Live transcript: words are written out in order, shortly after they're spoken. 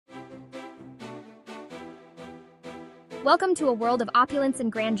Welcome to a world of opulence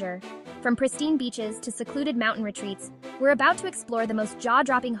and grandeur. From pristine beaches to secluded mountain retreats, we're about to explore the most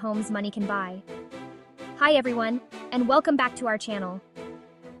jaw-dropping homes money can buy. Hi everyone, and welcome back to our channel.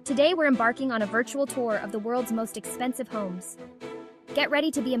 Today we're embarking on a virtual tour of the world's most expensive homes. Get ready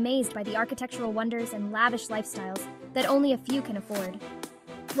to be amazed by the architectural wonders and lavish lifestyles that only a few can afford.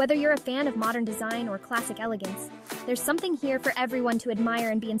 Whether you're a fan of modern design or classic elegance, there's something here for everyone to admire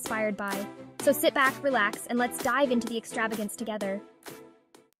and be inspired by. So sit back, relax, and let's dive into the extravagance together.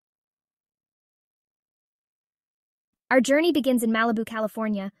 Our journey begins in Malibu,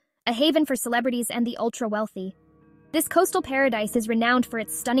 California, a haven for celebrities and the ultra-wealthy. This coastal paradise is renowned for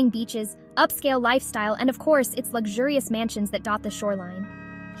its stunning beaches, upscale lifestyle, and of course, its luxurious mansions that dot the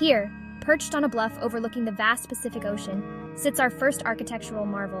shoreline. Here, perched on a bluff overlooking the vast Pacific Ocean, sits our first architectural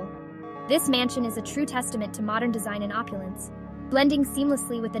marvel. This mansion is a true testament to modern design and opulence, blending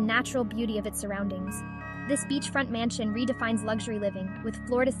seamlessly with the natural beauty of its surroundings. This beachfront mansion redefines luxury living, with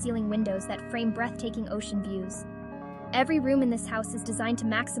floor-to-ceiling windows that frame breathtaking ocean views. Every room in this house is designed to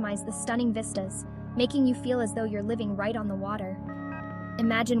maximize the stunning vistas, making you feel as though you're living right on the water.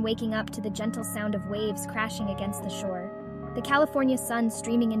 Imagine waking up to the gentle sound of waves crashing against the shore, the California sun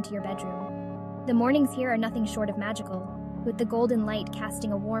streaming into your bedroom. The mornings here are nothing short of magical, with the golden light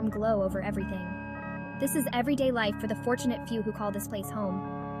casting a warm glow over everything. This is everyday life for the fortunate few who call this place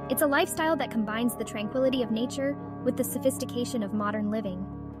home. It's a lifestyle that combines the tranquility of nature with the sophistication of modern living.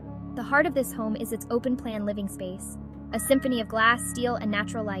 The heart of this home is its open-plan living space, a symphony of glass, steel, and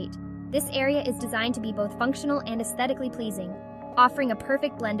natural light. This area is designed to be both functional and aesthetically pleasing, offering a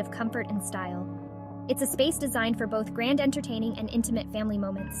perfect blend of comfort and style. It's a space designed for both grand entertaining and intimate family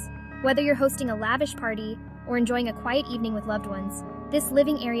moments. Whether you're hosting a lavish party or enjoying a quiet evening with loved ones, this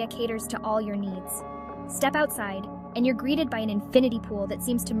living area caters to all your needs. Step outside, and you're greeted by an infinity pool that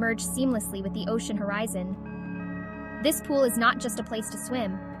seems to merge seamlessly with the ocean horizon. This pool is not just a place to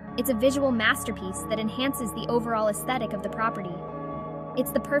swim, it's a visual masterpiece that enhances the overall aesthetic of the property.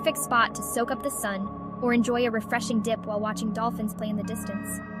 It's the perfect spot to soak up the sun or enjoy a refreshing dip while watching dolphins play in the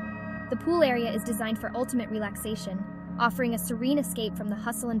distance. The pool area is designed for ultimate relaxation, offering a serene escape from the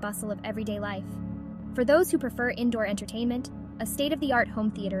hustle and bustle of everyday life. For those who prefer indoor entertainment, a state-of-the-art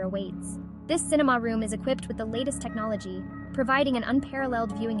home theater awaits. This cinema room is equipped with the latest technology, providing an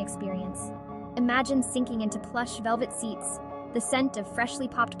unparalleled viewing experience. Imagine sinking into plush velvet seats, the scent of freshly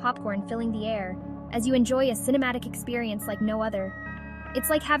popped popcorn filling the air, as you enjoy a cinematic experience like no other. It's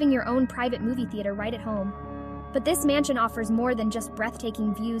like having your own private movie theater right at home. But this mansion offers more than just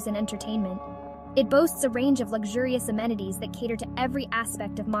breathtaking views and entertainment. It boasts a range of luxurious amenities that cater to every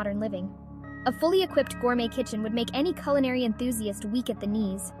aspect of modern living. A fully equipped gourmet kitchen would make any culinary enthusiast weak at the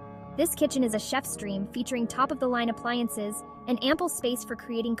knees. This kitchen is a chef's dream, featuring top-of-the-line appliances and ample space for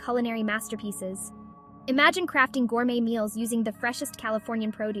creating culinary masterpieces. Imagine crafting gourmet meals using the freshest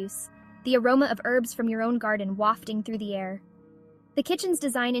Californian produce, the aroma of herbs from your own garden wafting through the air. The kitchen's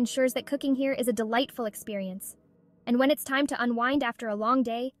design ensures that cooking here is a delightful experience. And when it's time to unwind after a long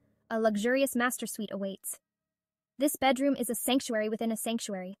day, a luxurious master suite awaits. This bedroom is a sanctuary within a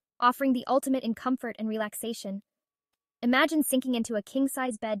sanctuary, offering the ultimate in comfort and relaxation. Imagine sinking into a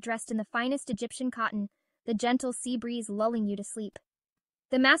king-size bed dressed in the finest Egyptian cotton, the gentle sea breeze lulling you to sleep.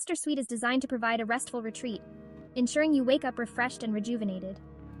 The master suite is designed to provide a restful retreat, ensuring you wake up refreshed and rejuvenated.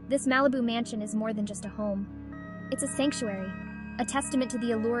 This Malibu mansion is more than just a home. It's a sanctuary, a testament to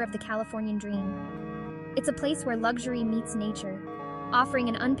the allure of the Californian dream. It's a place where luxury meets nature, offering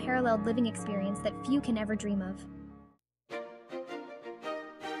an unparalleled living experience that few can ever dream of.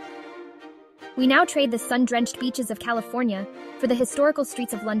 We now trade the sun-drenched beaches of California for the historical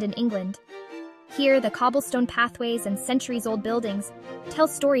streets of London, England. Here, the cobblestone pathways and centuries-old buildings tell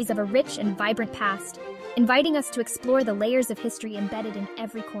stories of a rich and vibrant past, inviting us to explore the layers of history embedded in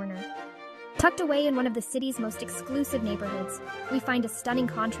every corner. Tucked away in one of the city's most exclusive neighborhoods, we find a stunning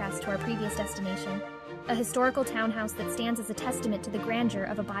contrast to our previous destination, a historical townhouse that stands as a testament to the grandeur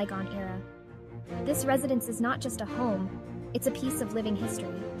of a bygone era. This residence is not just a home, it's a piece of living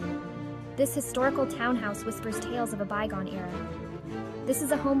history. This historical townhouse whispers tales of a bygone era. This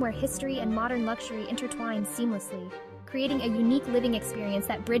is a home where history and modern luxury intertwine seamlessly, creating a unique living experience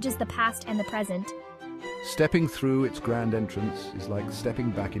that bridges the past and the present. Stepping through its grand entrance is like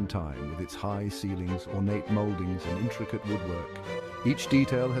stepping back in time with its high ceilings, ornate moldings, and intricate woodwork. Each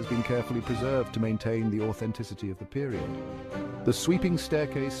detail has been carefully preserved to maintain the authenticity of the period. The sweeping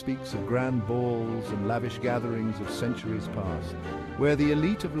staircase speaks of grand balls and lavish gatherings of centuries past, where the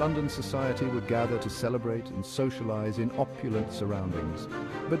elite of London society would gather to celebrate and socialize in opulent surroundings.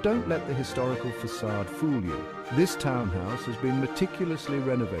 But don't let the historical facade fool you. This townhouse has been meticulously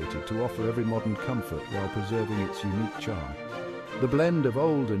renovated to offer every modern comfort while preserving its unique charm. The blend of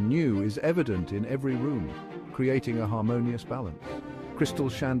old and new is evident in every room, creating a harmonious balance. Crystal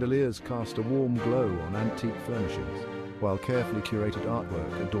chandeliers cast a warm glow on antique furnishings, while carefully curated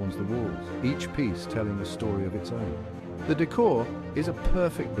artwork adorns the walls, each piece telling a story of its own. The decor is a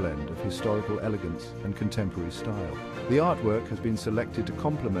perfect blend of historical elegance and contemporary style. The artwork has been selected to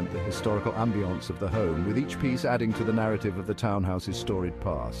complement the historical ambience of the home, with each piece adding to the narrative of the townhouse's storied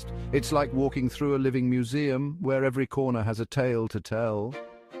past. It's like walking through a living museum where every corner has a tale to tell.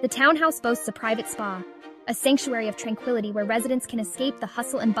 The townhouse boasts a private spa, a sanctuary of tranquility where residents can escape the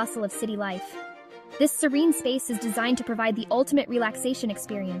hustle and bustle of city life. This serene space is designed to provide the ultimate relaxation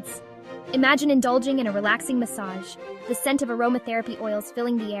experience. Imagine indulging in a relaxing massage, the scent of aromatherapy oils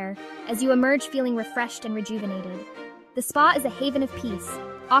filling the air, as you emerge feeling refreshed and rejuvenated. The spa is a haven of peace,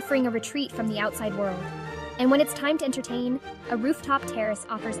 offering a retreat from the outside world. And when it's time to entertain, a rooftop terrace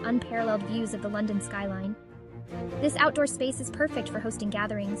offers unparalleled views of the London skyline. This outdoor space is perfect for hosting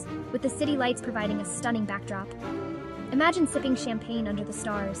gatherings, with the city lights providing a stunning backdrop. Imagine sipping champagne under the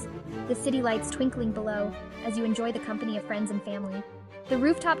stars, the city lights twinkling below as you enjoy the company of friends and family. The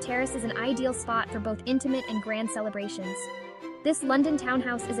rooftop terrace is an ideal spot for both intimate and grand celebrations. This London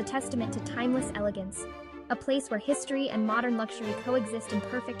townhouse is a testament to timeless elegance, a place where history and modern luxury coexist in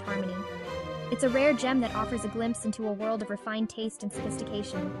perfect harmony. It's a rare gem that offers a glimpse into a world of refined taste and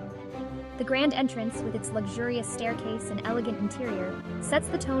sophistication. The grand entrance, with its luxurious staircase and elegant interior, sets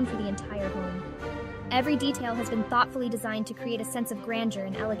the tone for the entire home. Every detail has been thoughtfully designed to create a sense of grandeur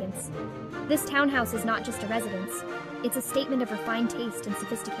and elegance. This townhouse is not just a residence, it's a statement of refined taste and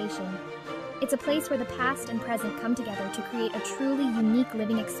sophistication. It's a place where the past and present come together to create a truly unique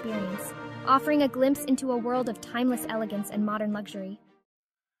living experience, offering a glimpse into a world of timeless elegance and modern luxury.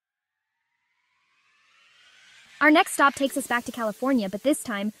 Our next stop takes us back to California, but this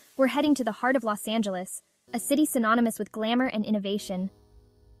time, we're heading to the heart of Los Angeles, a city synonymous with glamour and innovation.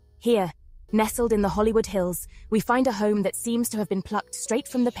 Here, nestled in the Hollywood Hills, we find a home that seems to have been plucked straight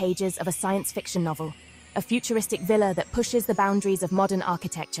from the pages of a science fiction novel, a futuristic villa that pushes the boundaries of modern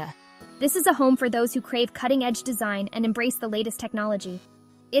architecture. This is a home for those who crave cutting-edge design and embrace the latest technology.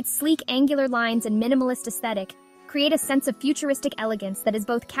 Its sleek, angular lines and minimalist aesthetic create a sense of futuristic elegance that is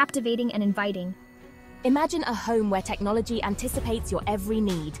both captivating and inviting. Imagine a home where technology anticipates your every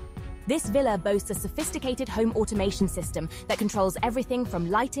need. This villa boasts a sophisticated home automation system that controls everything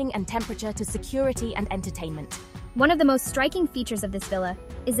from lighting and temperature to security and entertainment. One of the most striking features of this villa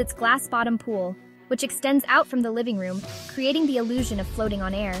is its glass-bottom pool, which extends out from the living room, creating the illusion of floating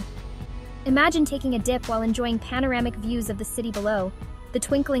on air. Imagine taking a dip while enjoying panoramic views of the city below, the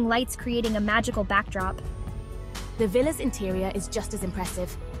twinkling lights creating a magical backdrop. The villa's interior is just as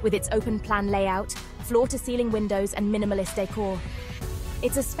impressive, with its open-plan layout, floor-to-ceiling windows and minimalist decor.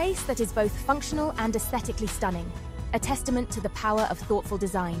 It's a space that is both functional and aesthetically stunning, a testament to the power of thoughtful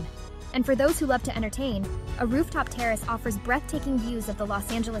design. And for those who love to entertain, a rooftop terrace offers breathtaking views of the Los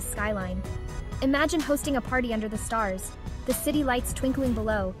Angeles skyline. Imagine hosting a party under the stars, the city lights twinkling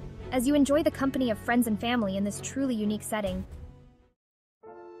below, as you enjoy the company of friends and family in this truly unique setting.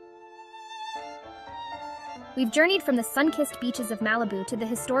 We've journeyed from the sun-kissed beaches of Malibu to the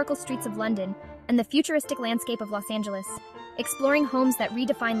historical streets of London and the futuristic landscape of Los Angeles, exploring homes that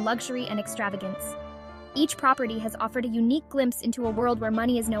redefine luxury and extravagance. Each property has offered a unique glimpse into a world where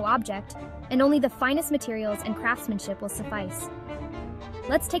money is no object, and only the finest materials and craftsmanship will suffice.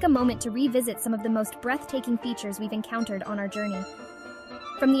 Let's take a moment to revisit some of the most breathtaking features we've encountered on our journey.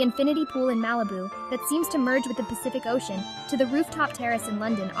 From the infinity pool in Malibu that seems to merge with the Pacific Ocean to the rooftop terrace in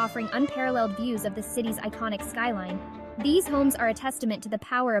London offering unparalleled views of the city's iconic skyline, these homes are a testament to the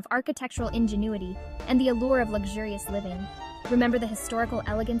power of architectural ingenuity and the allure of luxurious living. Remember the historical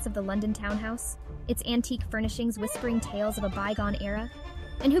elegance of the London townhouse? Its antique furnishings whispering tales of a bygone era?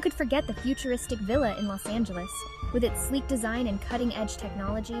 And who could forget the futuristic villa in Los Angeles? With its sleek design and cutting-edge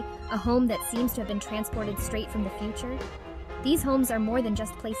technology, a home that seems to have been transported straight from the future? These homes are more than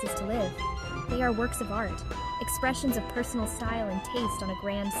just places to live. They are works of art, expressions of personal style and taste on a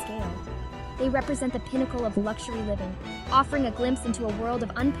grand scale. They represent the pinnacle of luxury living, offering a glimpse into a world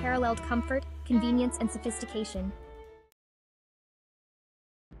of unparalleled comfort, convenience, and sophistication.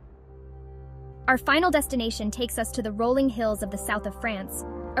 Our final destination takes us to the rolling hills of the south of France,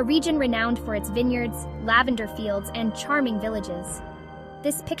 a region renowned for its vineyards, lavender fields, and charming villages.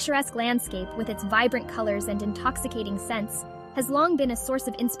 This picturesque landscape, with its vibrant colors and intoxicating scents, has long been a source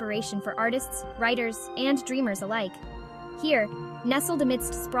of inspiration for artists, writers, and dreamers alike. Here, nestled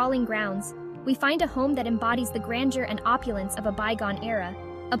amidst sprawling grounds, we find a home that embodies the grandeur and opulence of a bygone era,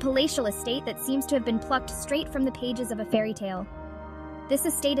 a palatial estate that seems to have been plucked straight from the pages of a fairy tale. This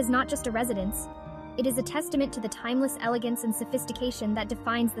estate is not just a residence, it is a testament to the timeless elegance and sophistication that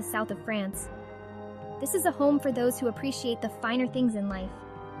defines the south of France. This is a home for those who appreciate the finer things in life,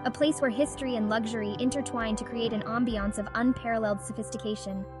 a place where history and luxury intertwine to create an ambiance of unparalleled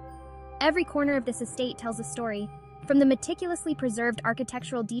sophistication. Every corner of this estate tells a story, from the meticulously preserved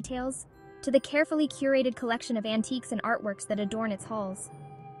architectural details to the carefully curated collection of antiques and artworks that adorn its halls.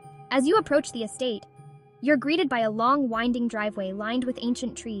 As you approach the estate, you're greeted by a long, winding driveway lined with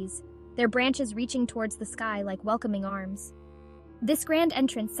ancient trees, their branches reaching towards the sky like welcoming arms. This grand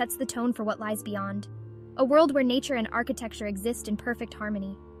entrance sets the tone for what lies beyond, a world where nature and architecture exist in perfect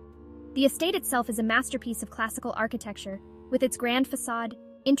harmony. The estate itself is a masterpiece of classical architecture, with its grand facade,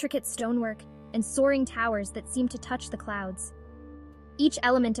 intricate stonework, and soaring towers that seem to touch the clouds. Each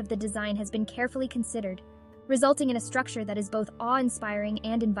element of the design has been carefully considered, resulting in a structure that is both awe-inspiring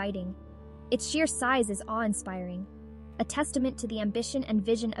and inviting. Its sheer size is awe-inspiring, a testament to the ambition and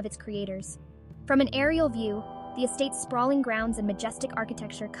vision of its creators. From an aerial view, the estate's sprawling grounds and majestic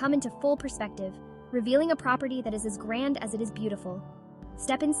architecture come into full perspective, revealing a property that is as grand as it is beautiful.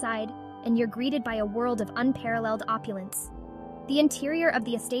 Step inside, and you're greeted by a world of unparalleled opulence. The interior of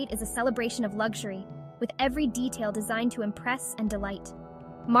the estate is a celebration of luxury, with every detail designed to impress and delight.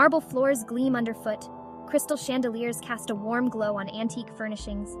 Marble floors gleam underfoot, crystal chandeliers cast a warm glow on antique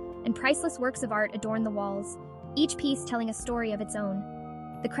furnishings, and priceless works of art adorn the walls, each piece telling a story of its own.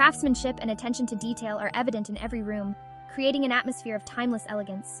 The craftsmanship and attention to detail are evident in every room, creating an atmosphere of timeless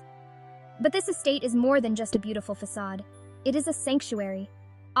elegance. But this estate is more than just a beautiful facade. It is a sanctuary,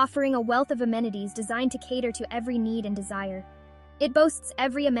 offering a wealth of amenities designed to cater to every need and desire. It boasts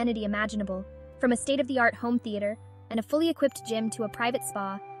every amenity imaginable, from a state-of-the-art home theater and a fully equipped gym to a private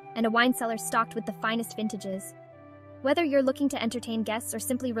spa and a wine cellar stocked with the finest vintages. Whether you're looking to entertain guests or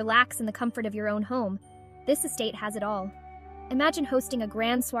simply relax in the comfort of your own home, this estate has it all. Imagine hosting a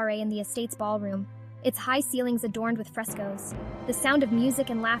grand soiree in the estate's ballroom, its high ceilings adorned with frescoes, the sound of music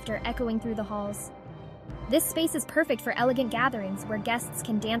and laughter echoing through the halls. This space is perfect for elegant gatherings where guests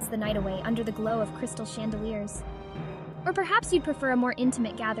can dance the night away under the glow of crystal chandeliers. Or perhaps you'd prefer a more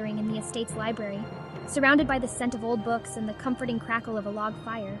intimate gathering in the estate's library, surrounded by the scent of old books and the comforting crackle of a log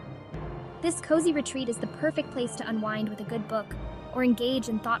fire. This cozy retreat is the perfect place to unwind with a good book or engage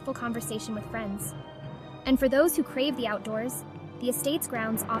in thoughtful conversation with friends. And for those who crave the outdoors, the estate's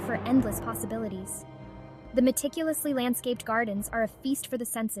grounds offer endless possibilities. The meticulously landscaped gardens are a feast for the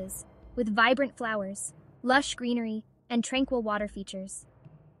senses, with vibrant flowers, lush greenery, and tranquil water features.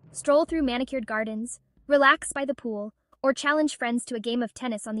 Stroll through manicured gardens, relax by the pool, or challenge friends to a game of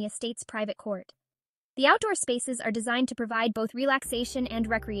tennis on the estate's private court. The outdoor spaces are designed to provide both relaxation and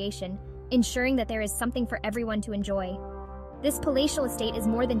recreation, ensuring that there is something for everyone to enjoy. This palatial estate is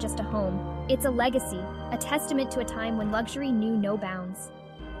more than just a home. It's a legacy, a testament to a time when luxury knew no bounds.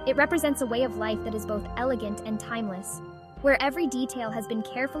 It represents a way of life that is both elegant and timeless, where every detail has been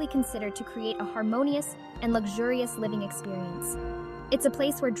carefully considered to create a harmonious and luxurious living experience. It's a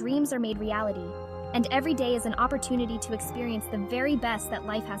place where dreams are made reality, and every day is an opportunity to experience the very best that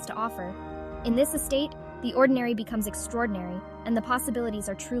life has to offer. In this estate, the ordinary becomes extraordinary, and the possibilities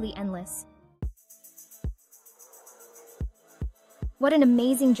are truly endless. What an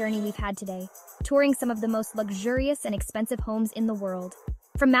amazing journey we've had today, touring some of the most luxurious and expensive homes in the world.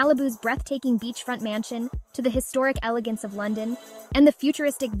 From Malibu's breathtaking beachfront mansion, to the historic elegance of London, and the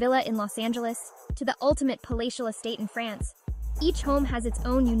futuristic villa in Los Angeles, to the ultimate palatial estate in France, each home has its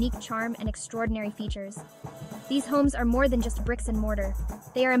own unique charm and extraordinary features. These homes are more than just bricks and mortar.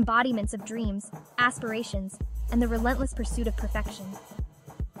 They are embodiments of dreams, aspirations, and the relentless pursuit of perfection.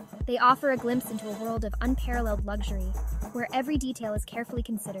 They offer a glimpse into a world of unparalleled luxury, where every detail is carefully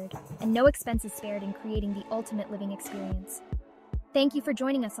considered and no expense is spared in creating the ultimate living experience. Thank you for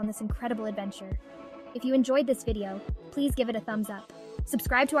joining us on this incredible adventure. If you enjoyed this video, please give it a thumbs up.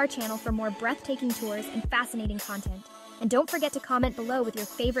 Subscribe to our channel for more breathtaking tours and fascinating content. And don't forget to comment below with your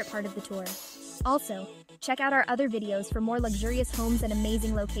favorite part of the tour. Also, check out our other videos for more luxurious homes and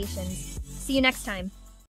amazing locations. See you next time.